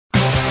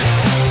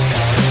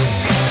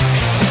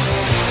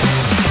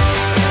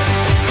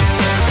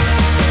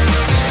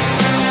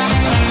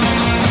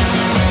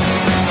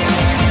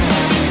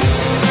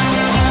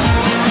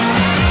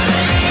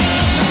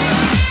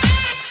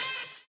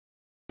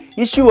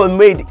History was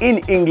made in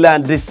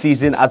England this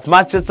season as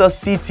Manchester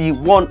City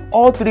won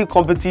all 3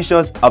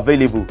 competitions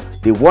available.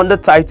 They won the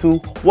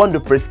title, won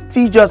the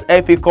prestigious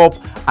FA Cup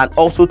and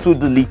also took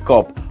the League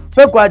Cup.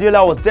 Pep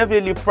Guardiola was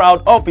definitely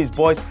proud of his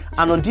boys,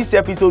 and on this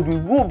episode we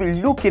will be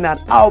looking at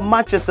how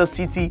Manchester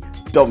City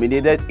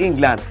dominated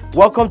England.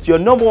 Welcome to your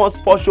 #1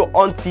 sports show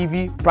on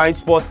TV, Prime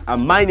Sports,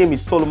 and my name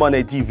is Solomon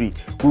Edivri.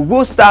 We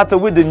will start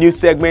with the news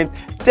segment,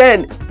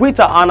 then with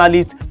our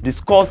analysts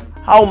discuss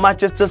how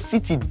Manchester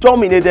City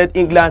dominated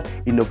England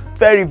in a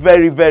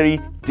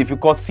very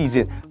difficult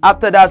season.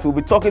 After that, we'll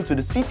be talking to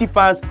the City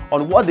fans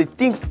on what they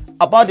think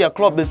about their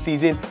club this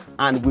season,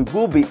 and we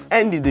will be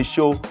ending the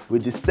show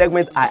with the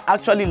segment I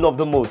actually love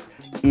the most.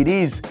 It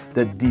is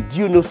the Did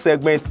You Know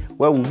segment,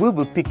 where we will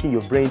be picking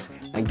your brains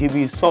and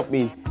giving you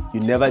something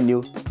you never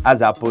knew has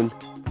happened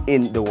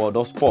in the world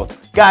of sports.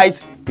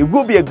 Guys, it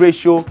will be a great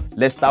show.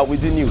 Let's start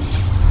with the news.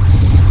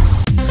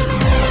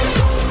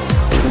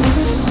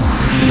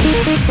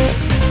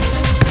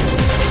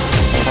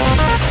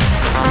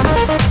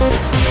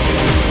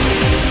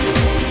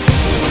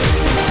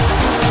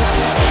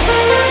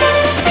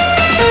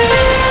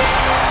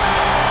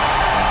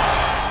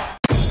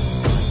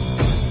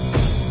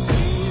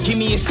 Give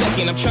me a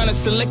second, I'm trying to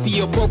select the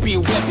appropriate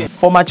weapon.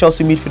 Former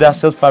Chelsea midfielder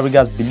Cesc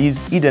Fabregas believes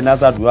Eden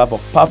Hazard will have a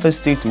perfect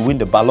stage to win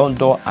the Ballon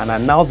d'Or and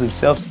announce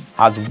himself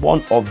as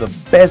one of the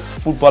best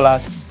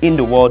footballers in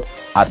the world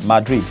at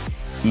Madrid.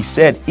 He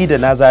said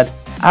Eden Hazard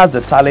has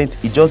the talent,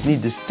 he just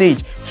needs the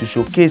stage to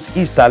showcase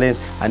his talents,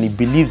 and he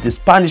believes the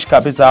Spanish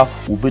capital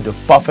will be the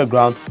perfect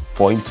ground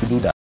for him to do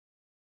that.